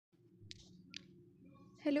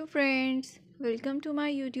Hello friends, welcome to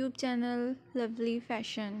my YouTube channel Lovely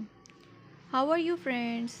Fashion. How are you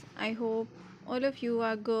friends? I hope all of you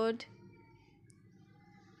are good.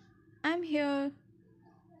 I'm here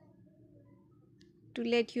to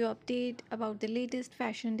let you update about the latest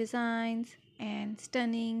fashion designs and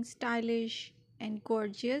stunning, stylish and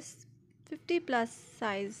gorgeous 50 plus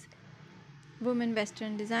size women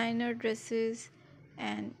western designer dresses,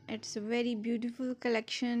 and it's a very beautiful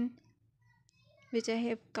collection which I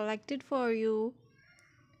have collected for you,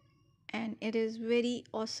 and it is very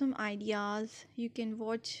awesome ideas. You can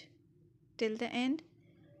watch till the end.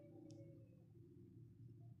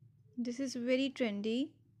 This is very trendy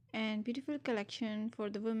and beautiful collection for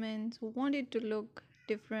the women who want it to look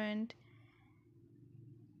different.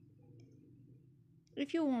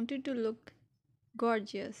 If you wanted to look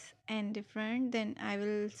gorgeous and different, then I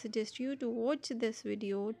will suggest you to watch this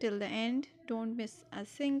video till the end. Don't miss a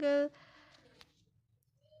single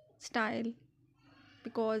style,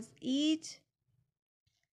 because each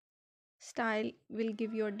style will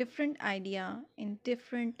give you a different idea in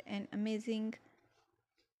different and amazing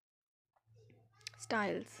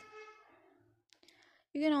styles.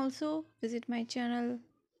 You can also visit my channel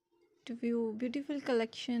to view beautiful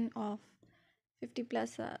collection of 50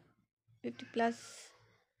 plus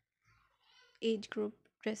age group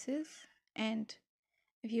dresses. And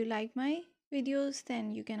if you like my videos,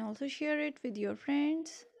 then you can also share it with your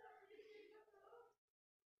friends.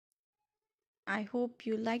 I hope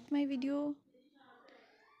you liked my video.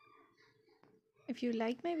 If you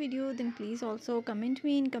like my video, then please also comment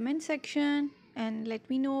me in comment section and let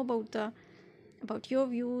me know about your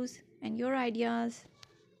views and your ideas,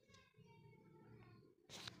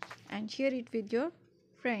 and share it with your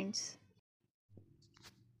friends.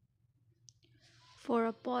 For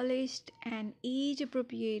a polished and age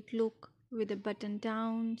appropriate look with a button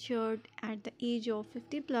down shirt at the age of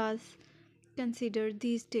 50 plus, consider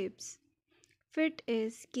these tips. Fit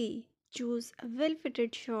is key. Choose a well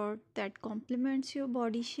fitted shirt that complements your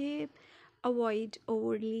body shape. Avoid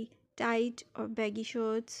overly tight or baggy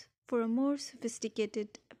shirts for a more sophisticated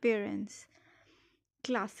appearance.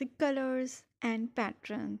 Classic colors and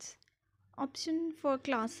patterns. Option for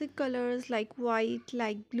classic colors like white,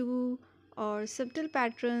 light blue, or subtle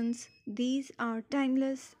patterns. These are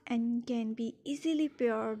timeless and can be easily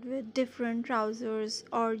paired with different trousers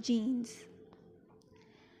or jeans.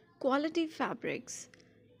 Quality fabrics.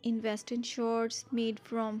 Invest in shorts made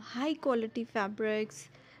from high quality fabrics.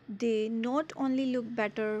 They not only look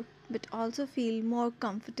better but also feel more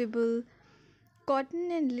comfortable.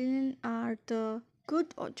 Cotton and linen are the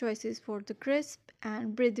good choices for the crisp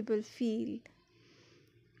and breathable feel.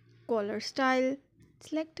 Collar style.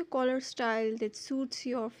 Select a collar style that suits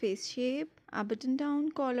your face shape. A button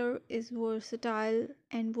down collar is versatile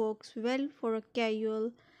and works well for a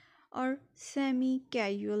casual or semi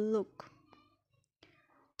casual look.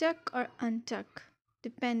 Tuck or untuck,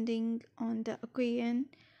 depending on the occasion.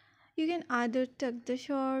 You can either tuck the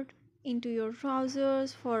shirt into your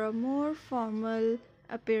trousers for a more formal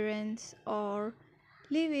appearance or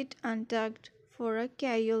leave it untucked for a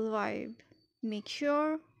casual vibe. Make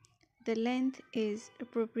sure the length is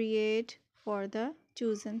appropriate for the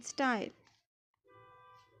chosen style.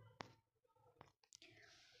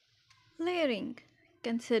 Layering.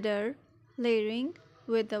 Consider layering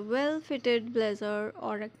with a well-fitted blazer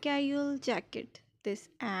or a casual jacket. This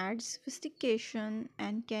adds sophistication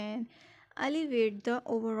and can elevate the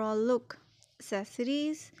overall look.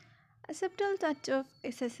 Accessories. A subtle touch of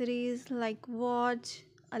accessories like watch,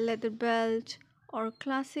 a leather belt, or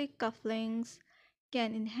classic cufflinks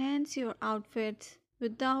can enhance your outfits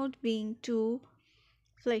without being too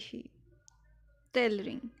flashy.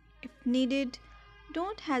 Tailoring. If needed,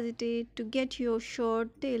 don't hesitate to get your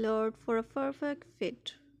shirt tailored for a perfect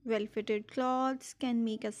fit. Well fitted clothes can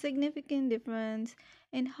make a significant difference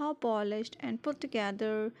in how polished and put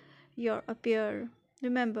together you appear.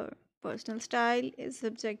 Remember, personal style is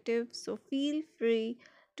subjective, so feel free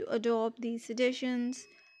to adopt these suggestions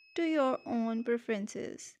to your own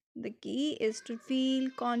preferences. The key is to feel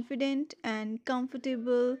confident and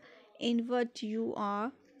comfortable in what you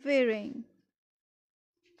are wearing.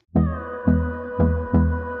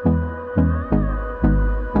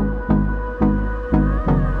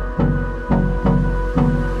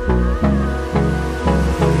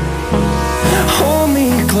 Hold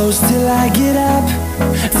me close till I get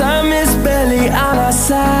up. Time is barely on our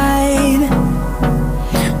side.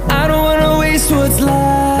 I don't wanna waste what's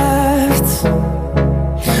left.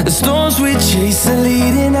 The storms we chase are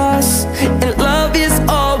leading us, and love is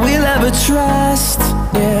all we'll ever trust.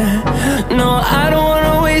 Yeah, no, I don't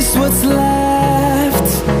wanna waste what's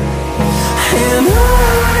left. And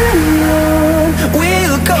on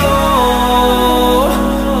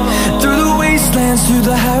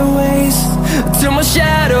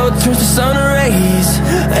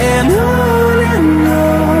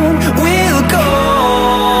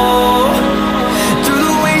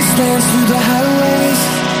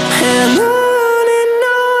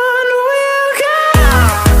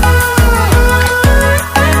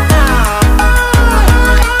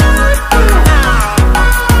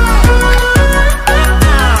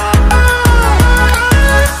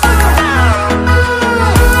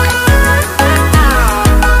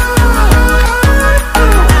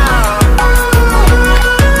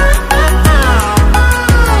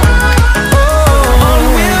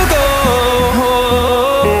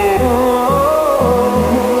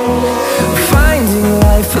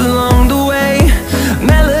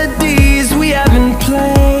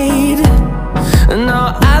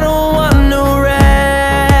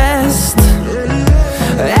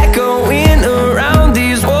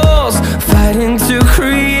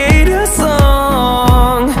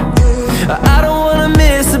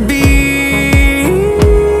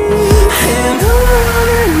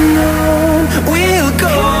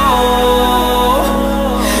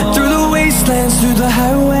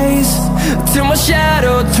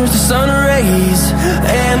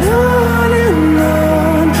and on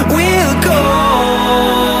we'll go,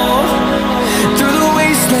 through the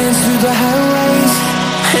wastelands, through the highways,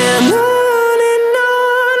 and on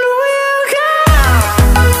we'll go.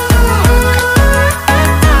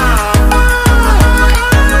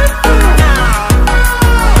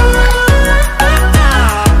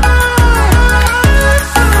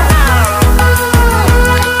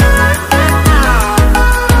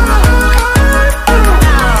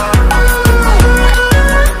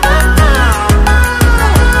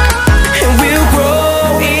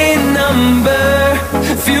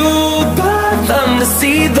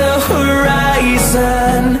 See the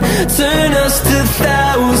horizon, turn us to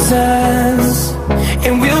thousands.